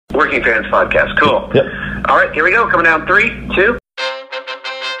Working Fans Podcast. Cool. Yep. All right, here we go. Coming down 3, 2.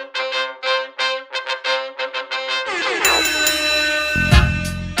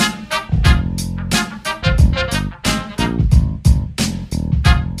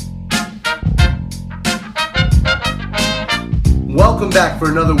 Welcome back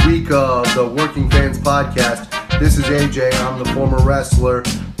for another week of the Working Fans Podcast. This is AJ. I'm the former wrestler.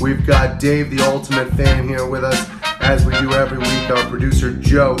 We've got Dave, the ultimate fan, here with us. As we do every week, our producer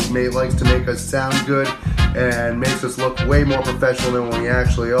Joe likes to make us sound good and makes us look way more professional than we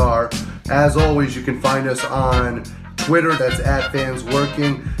actually are. As always, you can find us on Twitter, that's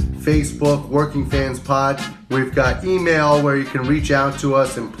 @FansWorking, Facebook, Working Fans Pod. We've got email where you can reach out to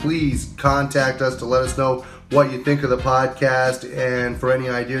us and please contact us to let us know what you think of the podcast and for any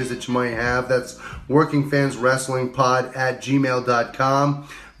ideas that you might have. That's workingfanswrestlingpod@gmail.com.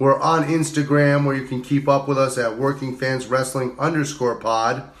 We're on Instagram where you can keep up with us at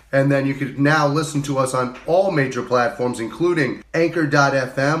workingfanswrestling_pod. And then you can now listen to us on all major platforms, including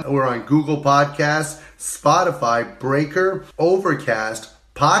Anchor.fm. We're on Google Podcasts, Spotify, Breaker, Overcast,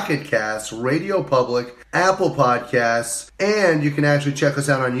 Pocket Casts, Radio Public, Apple Podcasts, and you can actually check us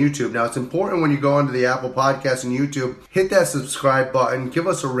out on YouTube. Now, it's important when you go onto the Apple Podcasts and YouTube, hit that subscribe button, give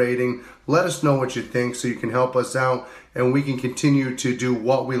us a rating, let us know what you think so you can help us out and we can continue to do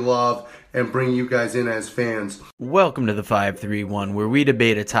what we love and bring you guys in as fans. Welcome to the 531, where we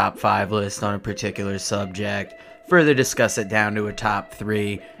debate a top 5 list on a particular subject, further discuss it down to a top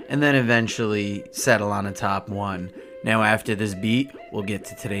 3, and then eventually settle on a top 1. Now after this beat, we'll get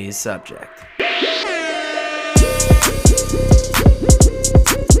to today's subject.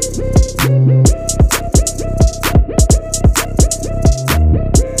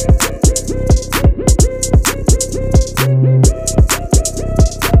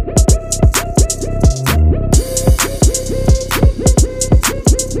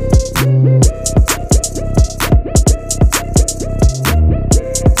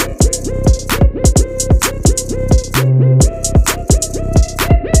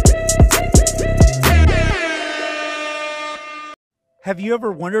 Have you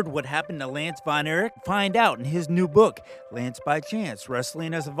ever wondered what happened to Lance Von Erich? Find out in his new book, Lance by Chance,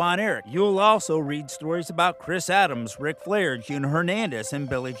 Wrestling as a Von Erich. You'll also read stories about Chris Adams, Ric Flair, June Hernandez, and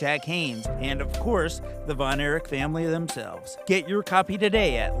Billy Jack Haynes, and of course, the Von Erich family themselves. Get your copy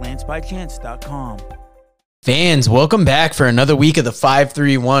today at lancebychance.com. Fans, welcome back for another week of the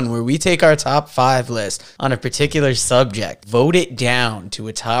 531, where we take our top 5 list on a particular subject, vote it down to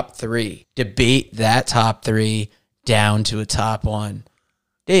a top 3, debate that top 3 down to a top 1.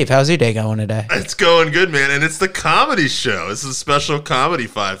 Dave, how's your day going today? It's going good, man, and it's the comedy show. This is a special comedy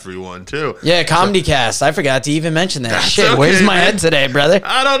 531 too. Yeah, comedy cast. I forgot to even mention that. That's Shit, okay, where's my man. head today, brother?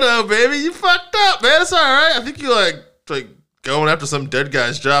 I don't know, baby. You fucked up, man. It's all right. I think you like going after some dead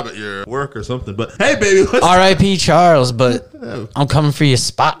guy's job at your work or something. But hey, baby, R.I.P. Charles, but I'm coming for your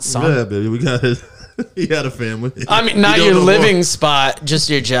spot, son. Yeah, baby, we got it. You got a family. I mean, not your living spot, just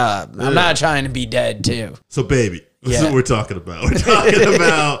your job. I'm not trying to be dead, too. So, baby, this is what we're talking about. We're talking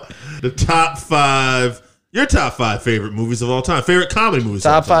about the top 5, your top 5 favorite movies of all time, favorite comedy movies.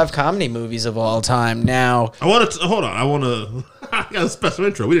 Top 5 comedy movies of all time. Now, I want to hold on. I got a special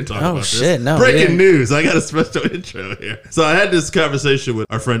intro. We didn't talk about this. Oh shit! No breaking news. I got a special intro here. So I had this conversation with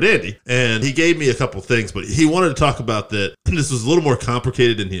our friend Andy, and he gave me a couple things, but he wanted to talk about that. This was a little more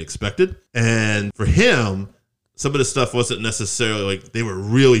complicated than he expected, and for him, some of the stuff wasn't necessarily like they were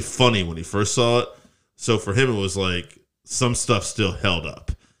really funny when he first saw it. So for him, it was like some stuff still held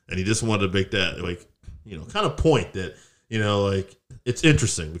up, and he just wanted to make that kind of point that it's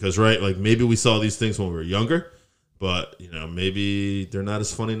interesting because maybe we saw these things when we were younger. But, maybe they're not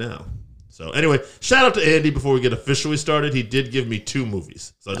as funny now. So, anyway, shout out to Andy before we get officially started. He did give me 2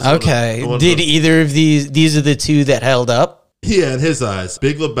 movies. So did either of these are the 2 that held up? Yeah, in his eyes.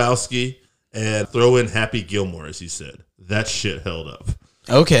 Big Lebowski and throw in Happy Gilmore, as he said. That shit held up.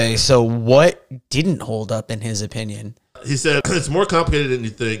 Okay, so what didn't hold up in his opinion? He said, it's more complicated than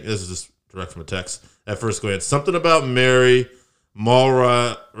you think. This is just direct from a text at first glance. Something about Mary,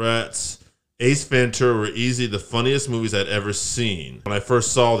 Mallrats, Ace Ventura were easily the funniest movies I'd ever seen when I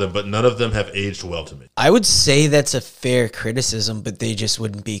first saw them, but none of them have aged well to me. I would say that's a fair criticism, but they just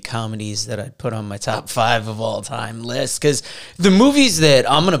wouldn't be comedies that I'd put on my top 5 of all time list. Because the movies that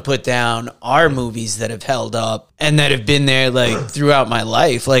I'm going to put down are movies that have held up and that have been there throughout my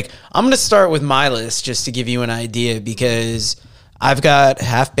life. I'm going to start with my list just to give you an idea because I've got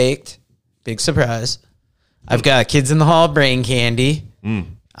Half-Baked, big surprise. I've got Kids in the Hall, Brain Candy.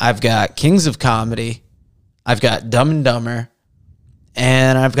 I've got Kings of Comedy, I've got Dumb and Dumber,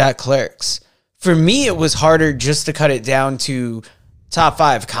 and I've got Clerks. For me, it was harder just to cut it down to top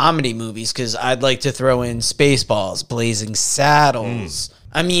 5 comedy movies, because I'd like to throw in Spaceballs, Blazing Saddles.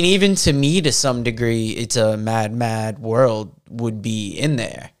 I mean, even to me, to some degree, It's a Mad, Mad World would be in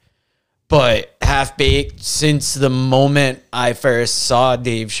there. But Half Baked, since the moment I first saw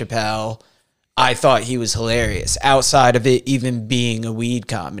Dave Chappelle, I thought he was hilarious, outside of it even being a weed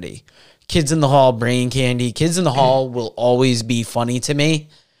comedy. Kids in the Hall, Brain Candy. Kids in the Hall will always be funny to me.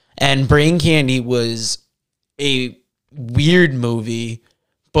 And Brain Candy was a weird movie,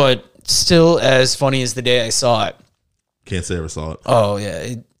 but still as funny as the day I saw it. Can't say I ever saw it. Oh,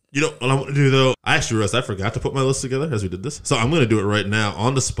 yeah. You know what I'm going to do, though? I actually realized I forgot to put my list together as we did this. So I'm going to do it right now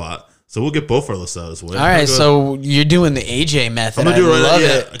on the spot. So we'll get both our lists out as well. All right, so you're doing the AJ method. I'm going to do it right now. love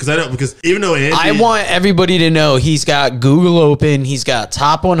Yeah, it. because even though Andy... I want everybody to know he's got Google open. He's got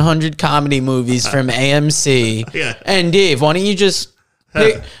top 100 comedy movies from AMC. Yeah. And Dave, why don't you just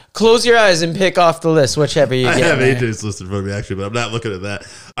close your eyes and pick off the list, whichever you I get. have there. AJ's list in front of me, actually, but I'm not looking at that.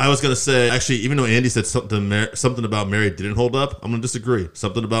 I was going to say, actually, even though Andy said something about Mary didn't hold up, I'm going to disagree.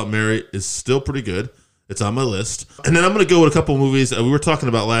 Something about Mary is still pretty good. It's on my list. And then I'm going to go with a couple of movies we were talking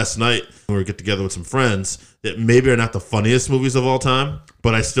about last night when we were get together with some friends that maybe are not the funniest movies of all time,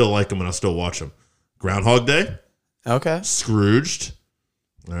 but I still like them and I'll still watch them. Groundhog Day. Okay. Scrooged.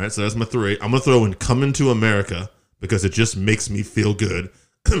 All right, so that's my 3. I'm going to throw in Coming to America because it just makes me feel good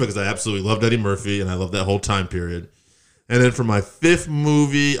because I absolutely loved Eddie Murphy and I love that whole time period. And then for my 5th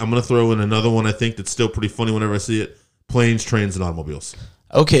movie, I'm going to throw in another one I think that's still pretty funny whenever I see it, Planes, Trains, and Automobiles.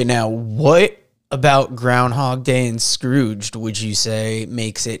 Okay, now what about Groundhog Day and Scrooged would you say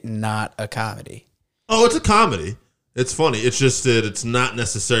makes it not a comedy? Oh, it's a comedy. It's funny. It's just that it's not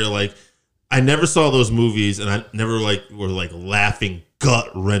necessarily like I never saw those movies and I never were laughing,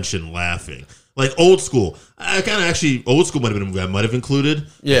 gut-wrenching laughing. Like Old School. Old School might have been a movie I might have included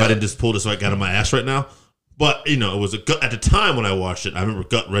if I didn't just pull this right out of my ass right now. But, it was at the time when I watched it, I remember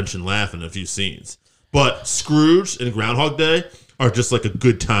gut-wrenching laughing in a few scenes. But Scrooge and Groundhog Day are just like a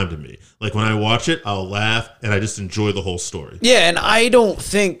good time to me. Like when I watch it, I'll laugh and I just enjoy the whole story. Yeah, and I don't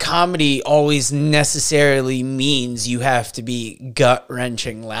think comedy always necessarily means you have to be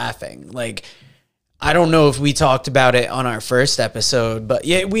gut-wrenching laughing. Like, I don't know if we talked about it on our first episode, but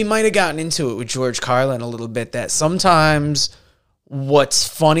yeah, we might have gotten into it with George Carlin a little bit, that sometimes what's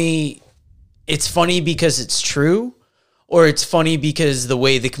funny, it's funny because it's true, or it's funny because the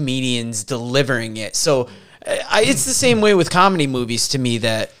way the comedian's delivering it. So it's the same way with comedy movies to me,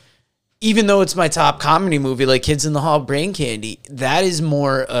 that even though it's my top comedy movie, like Kids in the Hall, Brain Candy, that is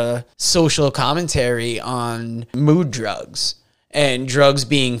more a social commentary on mood drugs and drugs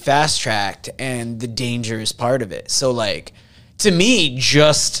being fast-tracked and the dangerous part of it. So, like, to me,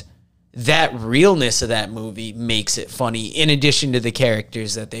 just that realness of that movie makes it funny, in addition to the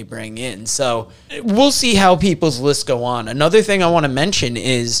characters that they bring in. So we'll see how people's lists go on. Another thing I want to mention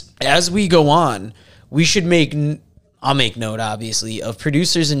is, as we go on, we should I'll make note, obviously, of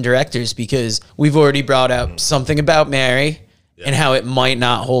producers and directors, because we've already brought up Something About Mary and how it might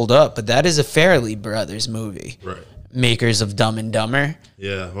not hold up, but that is a Farrelly Brothers movie. Right. Makers of Dumb and Dumber.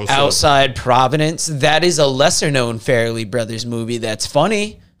 Yeah. Outside Providence. That is a lesser-known Farrelly Brothers movie that's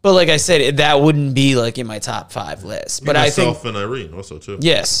funny, but like I said, that wouldn't be like in my top 5 list. But Myself and Irene also, too.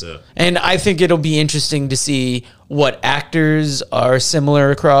 Yes. Yeah. And I think it'll be interesting to see what actors are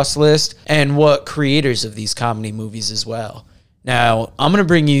similar across list and what creators of these comedy movies as well. Now, I'm going to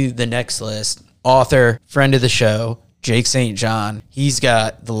bring you the next list. Author, friend of the show, Jake St. John. He's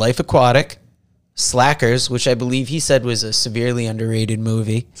got The Life Aquatic, Slackers, which I believe he said was a severely underrated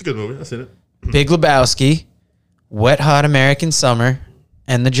movie. It's a good movie. I've seen it. Big Lebowski, Wet Hot American Summer,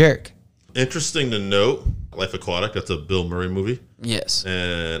 and The Jerk. Interesting to note, Life Aquatic, that's a Bill Murray movie. Yes.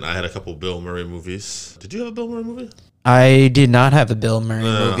 And I had a couple Bill Murray movies. Did you have a Bill Murray movie? I did not have a Bill Murray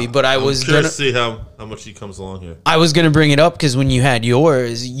movie, but I was curious gonna to see how much he comes along here. I was gonna bring it up because when you had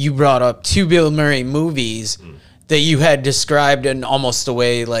yours, you brought up 2 Bill Murray movies that you had described in almost a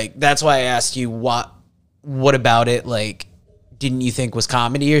way, like, that's why I asked you what about it, like, didn't you think was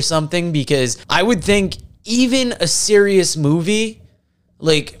comedy or something? Because I would think even a serious movie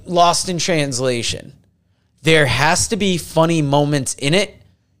like Lost in Translation, there has to be funny moments in it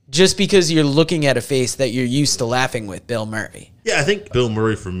just because you're looking at a face that you're used to laughing with, Bill Murray. Yeah, I think Bill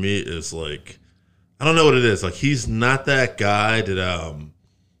Murray for me is like, I don't know what it is. Like, he's not that guy that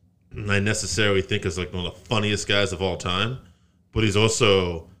I necessarily think is like one of the funniest guys of all time, but he's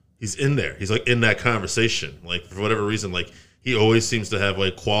in there. He's like in that conversation. Like, for whatever reason, like, he always seems to have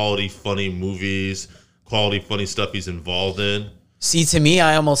like quality funny movies, quality funny stuff he's involved in. See, to me,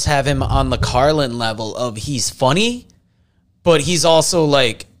 I almost have him on the Carlin level of he's funny, but he's also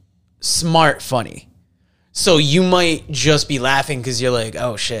like smart funny. So you might just be laughing because you're like,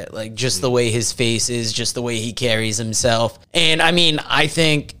 oh shit, like just the way his face is, just the way he carries himself. And I mean, I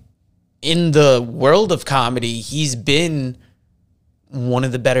think in the world of comedy, he's been one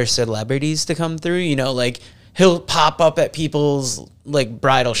of the better celebrities to come through. You know, like he'll pop up at people's like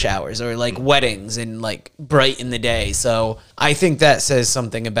bridal showers or like weddings and like brighten the day. So I think that says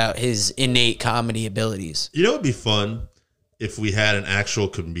something about his innate comedy abilities. You know, it'd be fun if we had an actual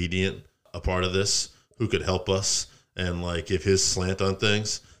comedian a part of this who could help us and like give his slant on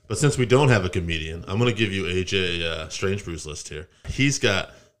things. But since we don't have a comedian, I'm going to give you AJ Strange Brew's list here. He's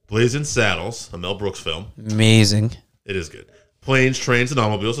got Blazing Saddles, a Mel Brooks film. Amazing. It is good. Planes, Trains, and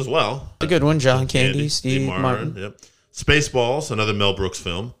Automobiles as well. A good one. John Candy, Steve Martin. Yep. Spaceballs, another Mel Brooks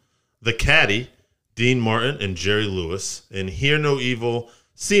film. The Caddy, Dean Martin and Jerry Lewis. And Hear No Evil,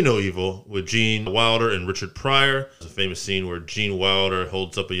 See No Evil with Gene Wilder and Richard Pryor. There's a famous scene where Gene Wilder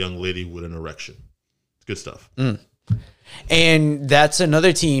holds up a young lady with an erection. It's good stuff. And that's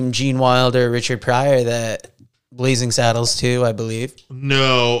another team, Gene Wilder, Richard Pryor, that Blazing Saddles too, I believe.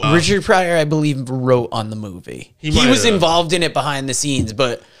 No. Richard Pryor, I believe, wrote on the movie. He was involved in it behind the scenes,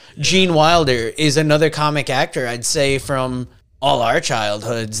 but Gene Wilder is another comic actor, I'd say, from all our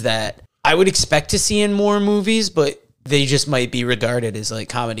childhoods that I would expect to see in more movies, but they just might be regarded as like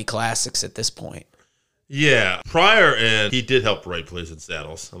comedy classics at this point. Yeah. Pryor, and he did help write Blazing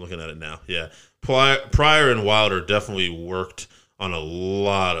Saddles. I'm looking at it now. Yeah. Pryor and Wilder definitely worked on a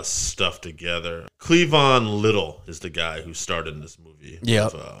lot of stuff together. Cleavon Little is the guy who started in this movie. Yeah.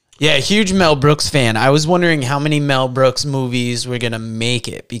 Yeah, huge Mel Brooks fan. I was wondering how many Mel Brooks movies were going to make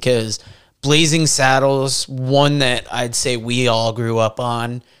it because Blazing Saddles, one that I'd say we all grew up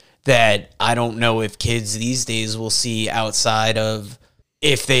on that I don't know if kids these days will see outside of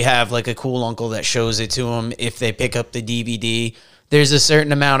if they have like a cool uncle that shows it to them, if they pick up the DVD. There's a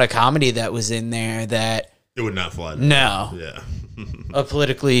certain amount of comedy that was in there that it would not fly. No. Yeah. A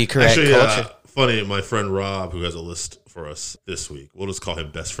politically correct Actually, culture. Funny, my friend Rob, who has a list for us this week, we'll just call him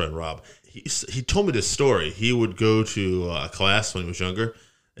Best Friend Rob. He told me this story. He would go to a class when he was younger,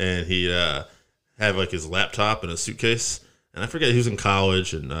 and he'd have like his laptop in a suitcase. And I forget, he was in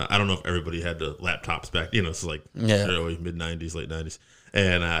college, and I don't know if everybody had the laptops back. You know, it's like early, mid-'90s, late 90s.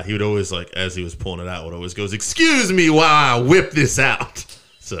 And he would always, like, as he was pulling it out, would always goes, "Excuse me while I whip this out."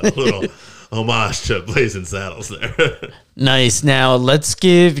 So a little homage to Blazing Saddles there. Nice. Now, let's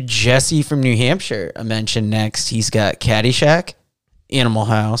give Jesse from New Hampshire a mention next. He's got Caddyshack, Animal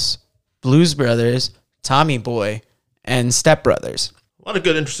House, Blues Brothers, Tommy Boy, and Step Brothers. A lot of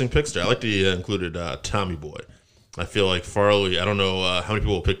good, interesting picks there. I like that you included Tommy Boy. I feel like Farley, I don't know how many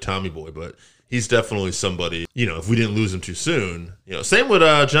people will pick Tommy Boy, but he's definitely somebody, you know, if we didn't lose him too soon. You know, same with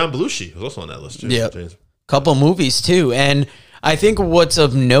John Belushi, who's also on that list too. Yeah. Couple movies too. And I think what's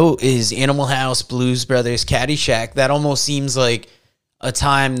of note is Animal House, Blues Brothers, Caddyshack. That almost seems like a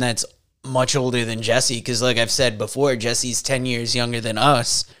time that's much older than Jesse, because like I've said before, Jesse's 10 years younger than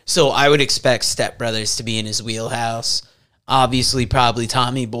us. So I would expect Step Brothers to be in his wheelhouse. Obviously, probably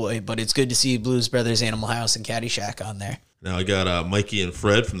Tommy Boy, but it's good to see Blues Brothers, Animal House, and Caddyshack on there. Now I got Mikey and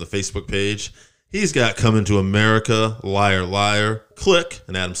Fred from the Facebook page. He's got Coming to America, Liar Liar, Click,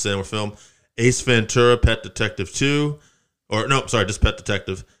 an Adam Sandler film, Ace Ventura, Pet Detective 2, or no, sorry, just Pet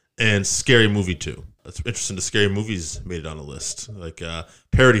Detective, and Scary Movie 2. It's interesting the Scary Movies made it on the list, like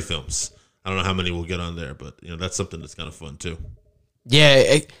parody films. I don't know how many we'll get on there, but you know that's something that's kind of fun too.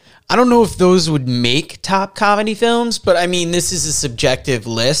 Yeah, I don't know if those would make top comedy films, but I mean, this is a subjective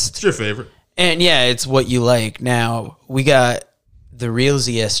list. It's your favorite. And yeah, it's what you like. Now, we got the real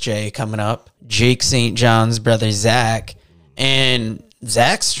ZSJ coming up, Jake St. John's brother Zach, and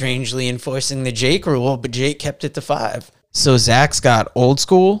Zach's strangely enforcing the Jake rule, but Jake kept it to 5. So Zach's got Old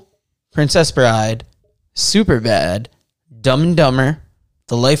School, Princess Bride, Superbad, Dumb and Dumber,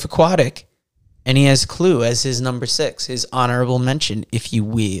 The Life Aquatic, and he has Clue as his number 6, his honorable mention, if you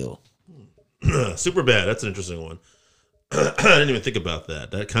will. Superbad, that's an interesting one. I didn't even think about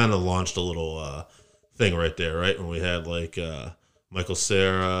that. That kind of launched a little thing right there, right? When we had like Michael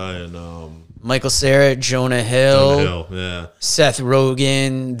Cera and Michael Cera, Jonah Hill, yeah, Seth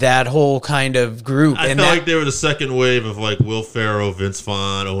Rogen, that whole kind of group. I felt like they were the second wave of like Will Ferrell, Vince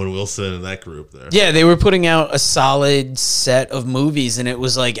Vaughn, Owen Wilson, and that group there. Yeah, they were putting out a solid set of movies, and it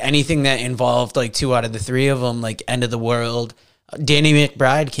was like anything that involved like 2 out of the 3 of them, like End of the World. Danny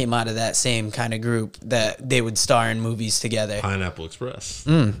McBride came out of that same kind of group that they would star in movies together. Pineapple Express.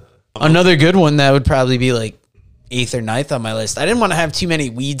 Another good one that would probably be like 8th or 9th on my list. I didn't want to have too many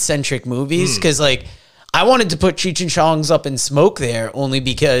weed-centric movies because like I wanted to put Cheech and Chong's Up in Smoke there only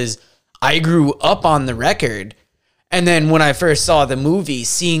because I grew up on the record And then when I first saw the movie,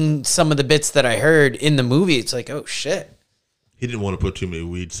 seeing some of the bits that I heard in the movie, it's like, oh shit. He didn't want to put too many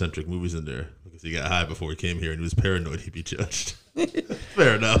weed-centric movies in there because he got high before he came here and he was paranoid he'd be judged.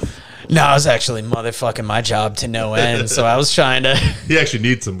 Fair enough. No, I was actually motherfucking my job to no end, so I was trying to. He actually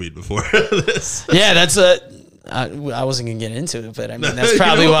needs some weed before this. Yeah, that's I wasn't gonna get into it, but I mean that's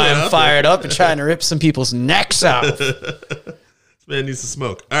probably why I'm fired up and trying to rip some people's necks off. This man needs to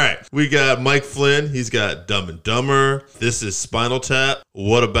smoke. All right, we got Mike Flynn. He's got Dumb and Dumber. This is Spinal Tap.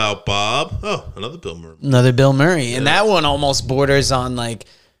 What About Bob? Oh, another Bill Murray. Another Bill Murray, and that one almost borders on like.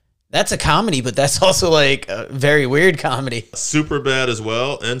 That's a comedy, but that's also like a very weird comedy. Superbad as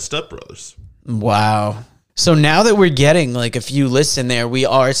well, and Step Brothers. Wow. So now that we're getting like a few lists in there, we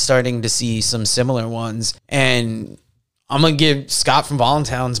are starting to see some similar ones. And I'm going to give Scott from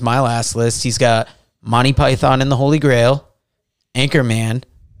Voluntown's my last list. He's got Monty Python and the Holy Grail, Anchorman,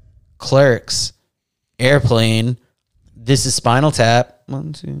 Clerks, Airplane, This is Spinal Tap,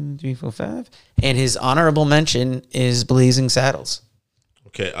 1, 2, 3, 4, 5. And his honorable mention is Blazing Saddles.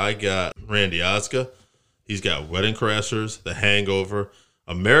 Okay, I got Randy Osga. He's got Wedding Crashers, The Hangover,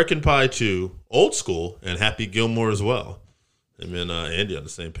 American Pie 2, Old School, and Happy Gilmore as well. Him and Andy on the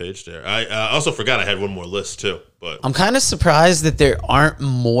same page there. I also forgot I had one more list too. But I'm kind of surprised that there aren't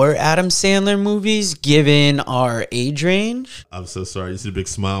more Adam Sandler movies given our age range. I'm so sorry. You see a big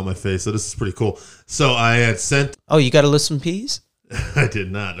smile on my face. So this is pretty cool. So I had sent... Oh, you got to list some peas? I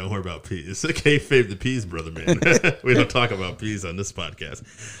did not. Don't worry about peas. Okay, fave the peas, brother man. We don't talk about peas on this podcast.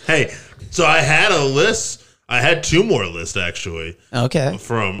 Hey, so I had a list. I had 2 more lists, actually. Okay.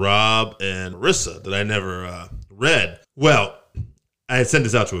 From Rob and Marissa that I never read. Well, I had sent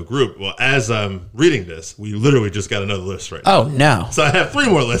this out to a group. Well, as I'm reading this, we literally just got another list right now. Oh, no. So I have 3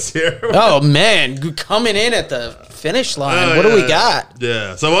 more lists here. Oh, man. Coming in at the finish line. What do we got?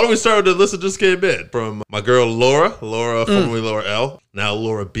 Yeah. So why don't we start with the list that just came in from my girl Laura, formerly Laura L, now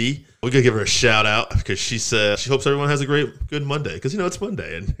Laura B. We're going to give her a shout out because she said she hopes everyone has a good Monday because, it's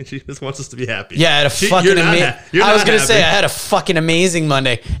Monday and she just wants us to be happy. Yeah, I had a fucking amazing... I was going to say, I had a fucking amazing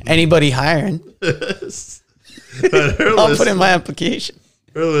Monday. Anybody hiring? I'll put in my application.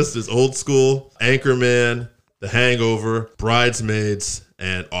 Her list is Old School, Anchorman, The Hangover, Bridesmaids,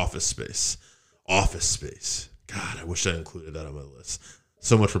 and Office Space. Office Space. God, I wish I included that on my list.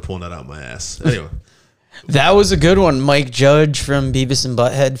 So much for pulling that out my ass. Anyway. That was a good one. Mike Judge from Beavis and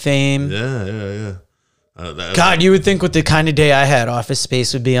Butthead fame. Yeah. God, you would think with the kind of day I had, Office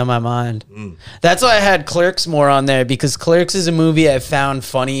Space would be on my mind. That's why I had Clerks more on there because Clerks is a movie I've found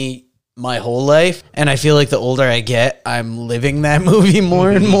funny my whole life, and I feel like the older I get, I'm living that movie more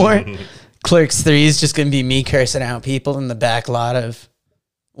and more. Clerks 3 is just going to be me cursing out people in the back lot of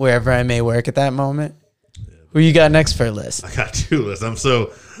wherever I may work at that moment. Who you got next for a list? I got 2 lists.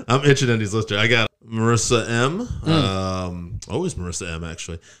 I'm itching on these lists. I got Marissa M. Always Marissa M,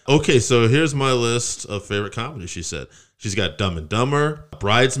 actually. Okay, so here's my list of favorite comedy, she said. She's got Dumb and Dumber,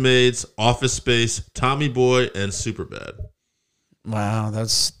 Bridesmaids, Office Space, Tommy Boy, and Superbad. Wow,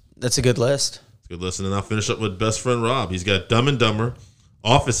 that's a good list. Good list. And then I'll finish up with best friend Rob. He's got Dumb and Dumber,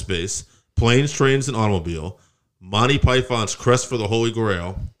 Office Space, Planes, Trains, and Automobile, Monty Python's Quest for the Holy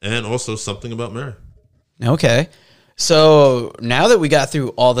Grail, and also Something About Mary. Okay. So now that we got through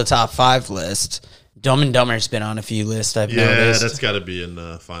all the top 5 lists, Dumb and Dumber's been on a few lists I've noticed. Yeah, that's got to be in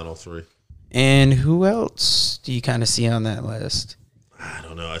the final 3. And who else do you kind of see on that list? I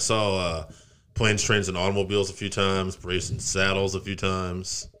don't know. I saw Planes, Trains, and Automobiles a few times, Blazing Saddles a few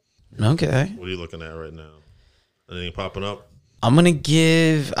times. Okay. What are you looking at right now? Anything popping up? I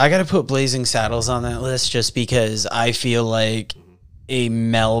got to put Blazing Saddles on that list just because I feel like a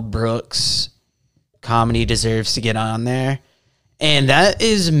Mel Brooks comedy deserves to get on there. And that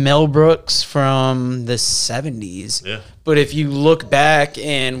is Mel Brooks from the 70s. Yeah. But if you look back,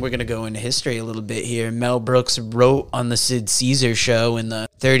 and we're going to go into history a little bit here, Mel Brooks wrote on the Sid Caesar show in the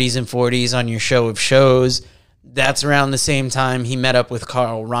 30s and 40s on Your Show of Shows. That's around the same time he met up with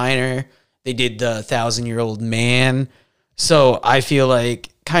Carl Reiner. They did the 1,000-Year-Old Man. So I feel like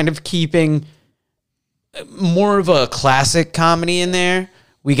kind of keeping more of a classic comedy in there.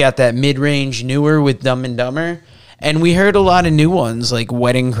 We got that mid-range newer with Dumb and Dumber. And we heard a lot of new ones like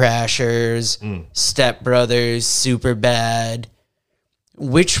Wedding Crashers, Step Brothers, Superbad.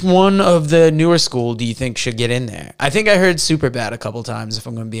 Which one of the newer school do you think should get in there? I think I heard Superbad a couple times, if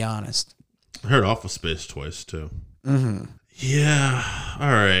I'm going to be honest. I heard Office Space twice, too. Mm-hmm. Yeah.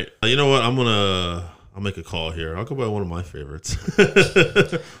 All right. You know what? I'll make a call here. I'll go by one of my favorites.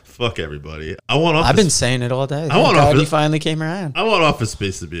 Fuck everybody. I've been saying it all day. Thank God you finally came around. I want Office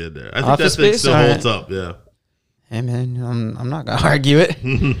Space to be in there. I think Office that thing Space? still All holds right. up. Yeah. Hey, man, I'm not going to argue it.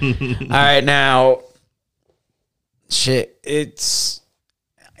 All right, now, Shit, it's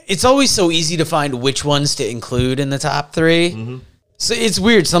always so easy to find which ones to include in the top 3. So it's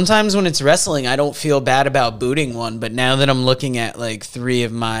weird. Sometimes when it's wrestling, I don't feel bad about booting one, but now that I'm looking at like 3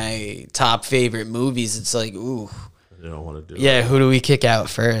 of my top favorite movies, it's like, ooh. You don't want to do it. Yeah, who do we kick out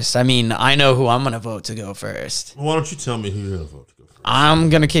first? I mean, I know who I'm going to vote to go first. Why don't you tell me who you're going to vote to go first?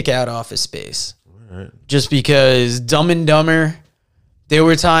 I'm going to kick out Office Space. All right. Just because Dumb and Dumber, there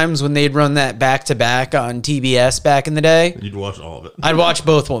were times when they'd run that back-to-back on TBS back in the day. You'd watch all of it. I'd watch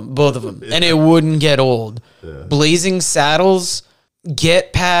both of them, and it wouldn't get old. Yeah. Blazing Saddles,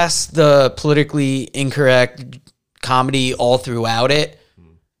 get past the politically incorrect comedy all throughout it.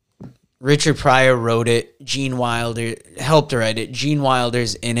 Richard Pryor wrote it. Gene Wilder helped write it. Gene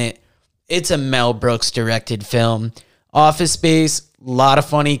Wilder's in it. It's a Mel Brooks directed film. Office Space, a lot of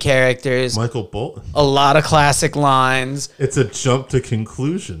funny characters. Michael Bolton. A lot of classic lines. It's a jump to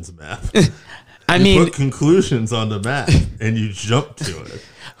conclusions map. I You mean, put conclusions on the map and you jump to it.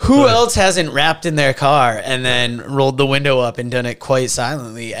 who else hasn't rapped in their car and then rolled the window up and done it quite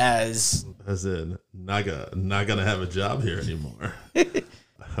silently as in, not gonna have a job here anymore.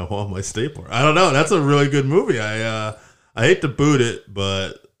 I want my stapler. I don't know. That's a really good movie. I hate to boot it,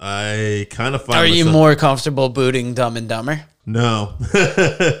 but I kind of find Are you myself- more comfortable booting Dumb and Dumber? No.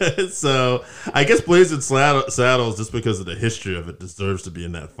 So I guess Blazing Saddles, just because of the history of it, deserves to be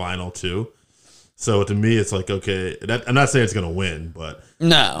in that final 2. So to me, it's like, okay, I'm not saying it's going to win, but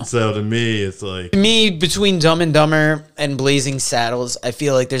No. so to me, it's like, To me, between Dumb and Dumber and Blazing Saddles, I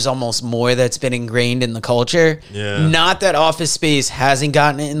feel like there's almost more that's been ingrained in the culture. Yeah. Not that Office Space hasn't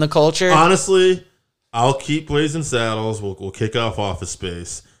gotten it in the culture. honestly, I'll keep Blazing Saddles. We'll kick off Office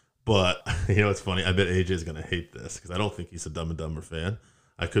Space. But, you know, it's funny. I bet AJ is going to hate this because I don't think he's a Dumb and Dumber fan.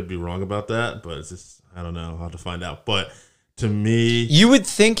 I could be wrong about that, but it's just, I don't know. I'll have to find out. But to me, You would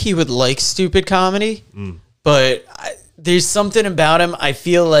think he would like stupid comedy, but there's something about him. I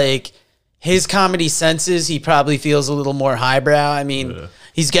feel like his comedy senses, he probably feels a little more highbrow. I mean,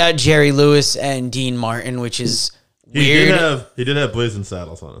 he's got Jerry Lewis and Dean Martin, which is weird. he did have Blazing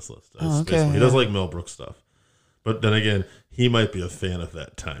Saddles on his list. Oh, okay, He does like Mel Brooks stuff. But then again, he might be a fan of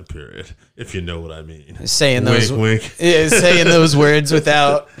that time period, if you know what I mean. Saying Wink, those, wink. Yeah, saying those words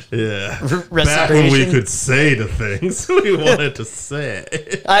without Yeah. Back when we respiration. could say the things we wanted to say.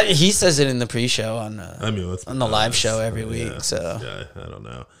 He says it in the pre-show on I mean, let's be on the live honest. show every week. Yeah. So Yeah, I don't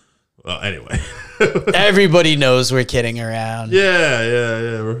know. Well, anyway. everybody knows we're kidding around.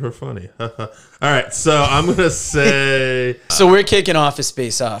 Yeah. We're funny. All right, so I'm going to say So we're kicking Office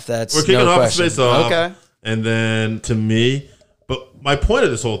Space off. That's we're kicking no Office question. Space off. Okay. And then to me, but my point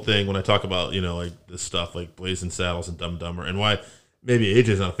of this whole thing when I talk about, you know, like this stuff like Blazing Saddles and Dumb and Dumber and why maybe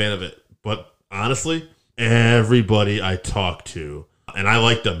AJ's not a fan of it, but honestly, everybody I talk to, and I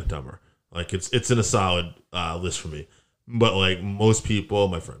like Dumb and Dumber, like it's in a solid list for me. But like most people,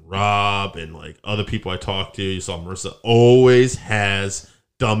 my friend Rob and like other people I talk to, you saw Marissa always has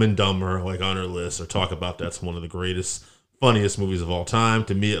Dumb and Dumber like on her list or talk about that's one of the greatest, funniest movies of all time.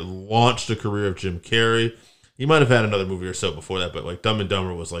 To me, it launched the career of Jim Carrey. He might have had another movie or so before that, but like Dumb and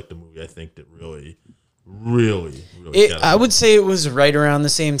Dumber was like the movie I think that really got it. I would say it was right around the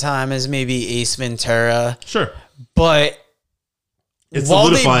same time as maybe Ace Ventura, Sure. but It while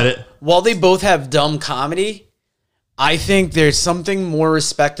solidified it. While they both have dumb comedy, I think there's something more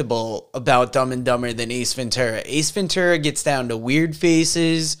respectable about Dumb and Dumber than Ace Ventura. Ace Ventura gets down to weird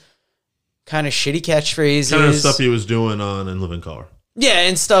faces, kind of shitty catchphrases. Kind of stuff he was doing on In Living Color. Yeah,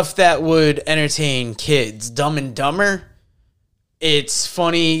 and stuff that would entertain kids. Dumb and Dumber, it's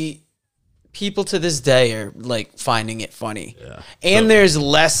funny. People to this day are like finding it funny. Yeah. And there's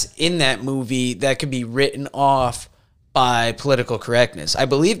less in that movie that could be written off by political correctness. I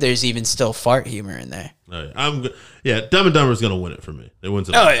believe there's even still fart humor in there. Oh, yeah, Dumb and Dumber is going to win it for me. It wins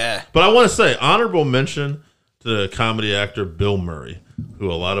it. Oh, all. yeah. But I want to say, honorable mention to the comedy actor Bill Murray, who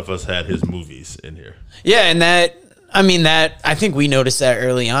a lot of us had his movies in here. Yeah, and I think we noticed that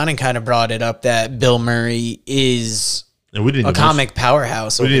early on and kind of brought it up that Bill Murray is And we didn't a even comic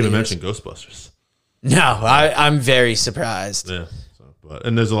powerhouse. we over didn't even the years. mention Ghostbusters. No, I'm very surprised. Yeah.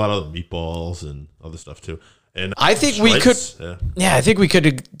 And there's a lot of meatballs and other stuff too. And I think we Stripes, could. Yeah. Yeah, I think we could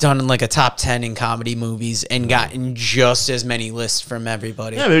have done like a top 10 in comedy movies and gotten just as many lists from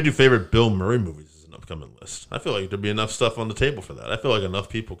everybody. Yeah, maybe do favorite Bill Murray movies is an upcoming list. I feel like there'd be enough stuff on the table for that. I feel like enough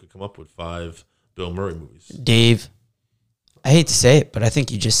people could come up with 5 Bill Murray movies. Dave, I hate to say it, but I think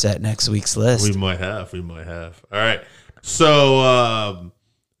you just set next week's list. We might have. All right. So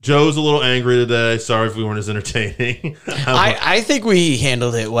Joe's a little angry today. Sorry if we weren't as entertaining. I think we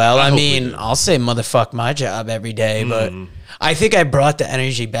handled it well. I hope we mean, did. I'll say motherfuck my job every day, but I think I brought the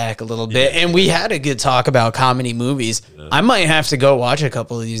energy back a little bit, and we had a good talk about comedy movies. Yeah. I might have to go watch a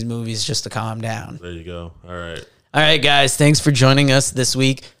couple of these movies just to calm down. There you go. All right. All right, guys. Thanks for joining us this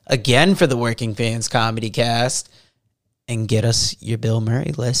week again for the Working Fans Comedy Cast. And get us your Bill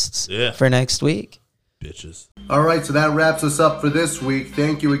Murray lists for next week. Bitches. All right, so that wraps us up for this week.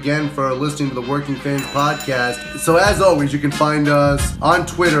 Thank you again for listening to the Working Fans Podcast. So as always, you can find us on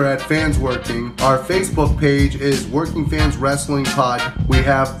Twitter at FansWorking. Our Facebook page is Working Fans Wrestling Pod. We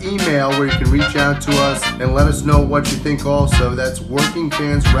have email where you can reach out to us and let us know what you think also. That's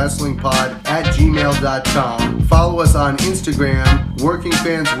workingfanswrestlingpod@gmail.com. Follow us on Instagram,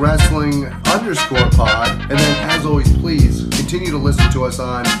 workingfanswrestling_pod. And then as always, please continue to listen to us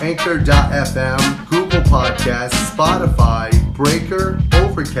on Anchor.fm, Google Podcasts, Spotify, Breaker,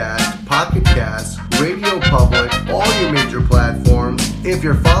 Overcast, Pocket Cast, Radio Public, all your major platforms. If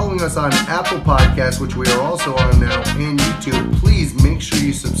you're following us on Apple Podcasts, which we are also on now, and YouTube, please make sure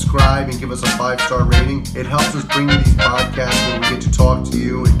you subscribe and give us a 5-star rating. It helps us bring you these podcasts where we get to talk to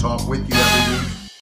you and talk with you every week.